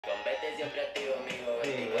That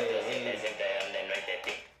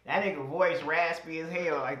nigga voice raspy as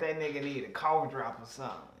hell, like that nigga need a cough drop or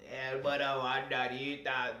something. Yeah, but I'm not it.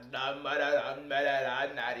 I'm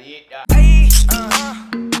not it.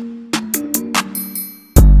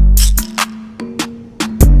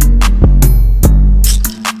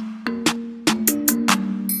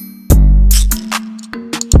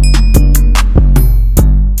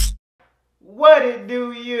 What it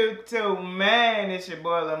do, YouTube, man? It's your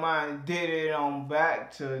boy LamontDidIt on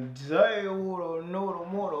back today with another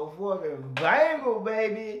motherfucking banger,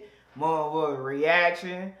 baby. Motherfucking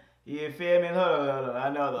reaction. You feel me? Hold on.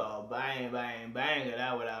 Another banger.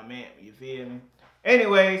 That's what I meant. You feel me?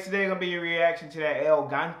 Anyways, today gonna be a reaction to that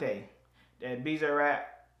L-Gante, that Bizarrap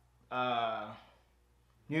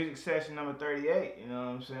music session number 38. You know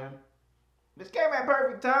what I'm saying? This came at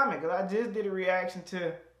perfect timing because I just did a reaction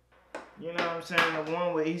to, you know what I'm saying, the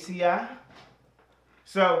one with ECI.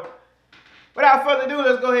 So, without further ado,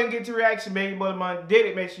 let's go ahead and get to reaction, baby. Boy,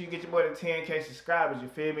 LamontDidIt. Make sure you get your boy to 10K subscribers. You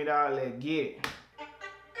feel me, dog? Let's get it.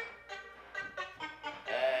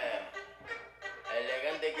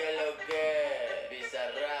 L-Gante, que lo que,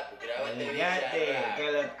 Bizarrap, grábate Bizarrap.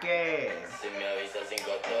 Que lo que. Si me avisa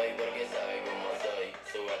 5 estoy porque sabe cómo soy.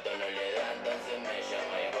 Su gato no le da, entonces me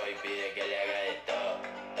llama y voy. Pide que le haga de todo,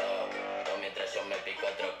 mientras yo me pico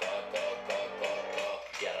otro coco.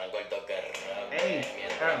 Y arranco el toque rock.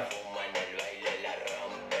 Mientras fuma en el baile la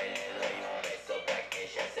rompe. Le doy un beso pa' que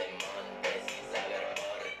ella se monte. Sin saber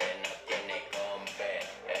por qué no tiene compe.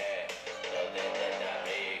 Dos de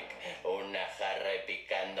Tetrabric, una jarra y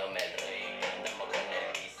picándome el ring. Andamos con el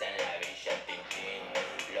pizza en la villa Tintín.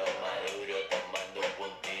 Lo maduro tomando un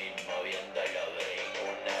puntín, moviendo los brick.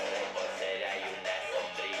 Una reposera y una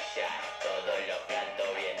sombrilla. Todos los platos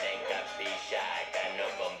vienen capilla. Acá no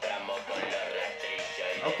compramos con los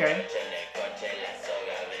rastrillos. Y de noche en el coche la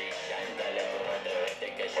soga brilla. Dale tu retrobete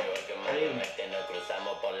que llegó el que malamente nos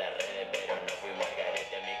cruzamos por las redes, pero no fuimos al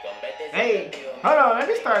garete. Mi combate hold on, let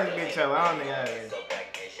me start this bitch up. I don't think I is.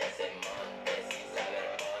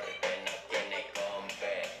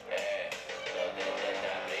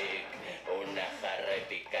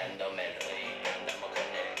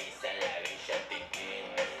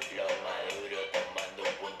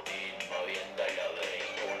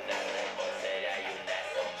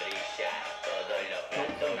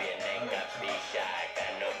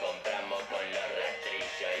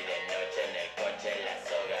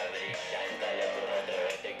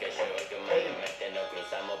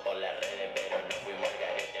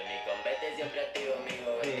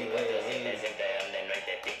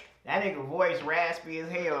 That nigga voice raspy as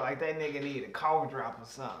hell, like that nigga need a cough drop or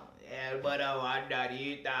something. Yeah, but I'm not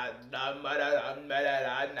it. I'm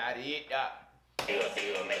not it.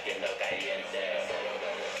 Sigo metiendo caliente. Cero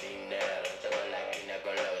gasolina, ranchando la esquina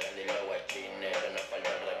con los grandes y los guachines. Yo no falta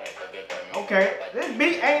el respeto que conmigo. Okay, this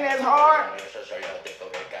beat ain't as hard,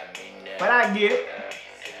 but I get it.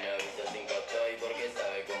 Si me avisa 5 estoy porque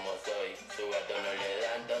sabe cómo soy. Su gato no le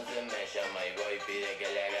da, entonces me llama y voy. Pide que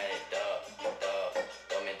le haga de todo,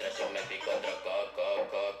 mientras yo me pico otro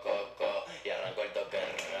coco. Y arranco el toque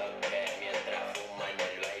rock. Mientras fuma en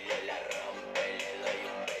el baile la rompe. Le doy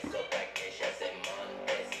un beso pa' que ella se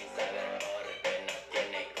monte. Sin saber por qué no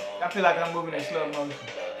tiene compe. I feel like I'm moving in slow motion.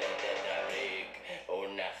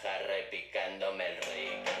 Una jarra y picándome el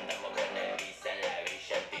rick. Andamos con el pizza en la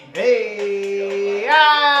villa Tintín. Hey,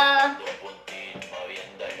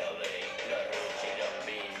 Moviendo los brick, los ruch y los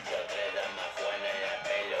pinchos. 3 damas Juana en la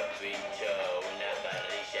pelo pincho. Una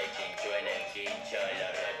parrilla y chincho en el quincho.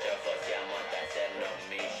 Los rachos joseamos hasta hacernos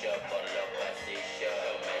millos por los pasillos.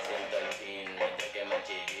 Me siento el king, mientras que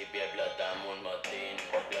machiripi explotamos un motín.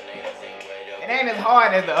 Los negros sin cuero. it ain't as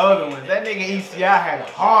hard as the other ones. That nigga ECI had a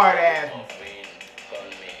hard ass one.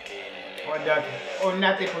 Or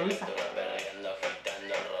not the police.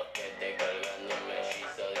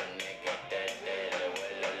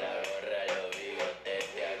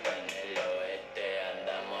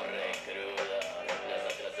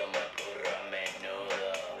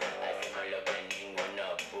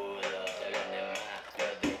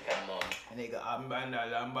 Nigga, I'm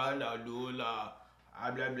banda dula.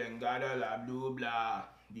 Habla blengada la dubla.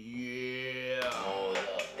 Yeah.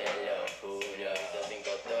 Mudo, te lo juro. Hizo 5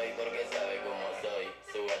 estoy porque sabe cómo soy.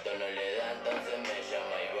 Su gato no le da, entonces me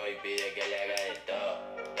llama y voy. Pide que le haga de todo,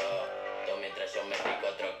 mientras yo me pico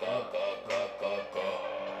otro coco.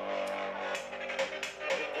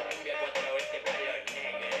 Cumbia 4 veces pa' los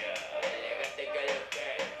negros. L-Gante, que lo que,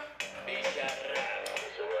 Bizarrap.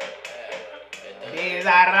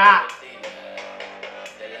 Bizarrap.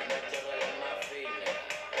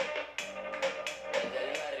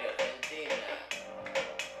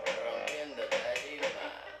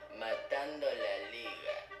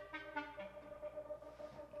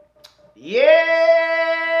 Yes,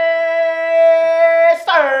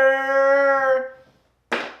 sir.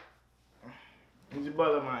 It's your boy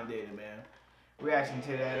LamontDidIt, man. Reaction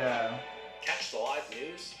to that Catch the live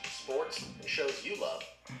news, sports, and shows you love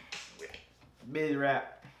with Bizarrap.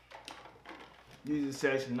 User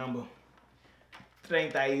session number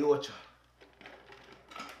 38. It's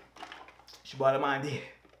your boy LamontDidIt.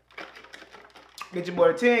 Get your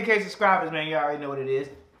boy to 10K subscribers, man. You already know what it is.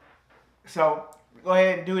 So go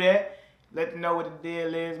ahead and do that. Let them know what the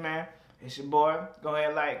deal is, man. It's your boy. Go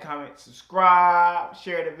ahead, like, comment, subscribe,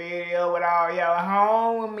 share the video with all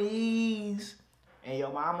y'all homies and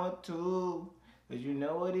your mama too, cause you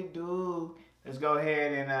know what it do. Let's go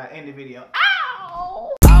ahead and end the video.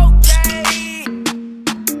 Ow! Okay.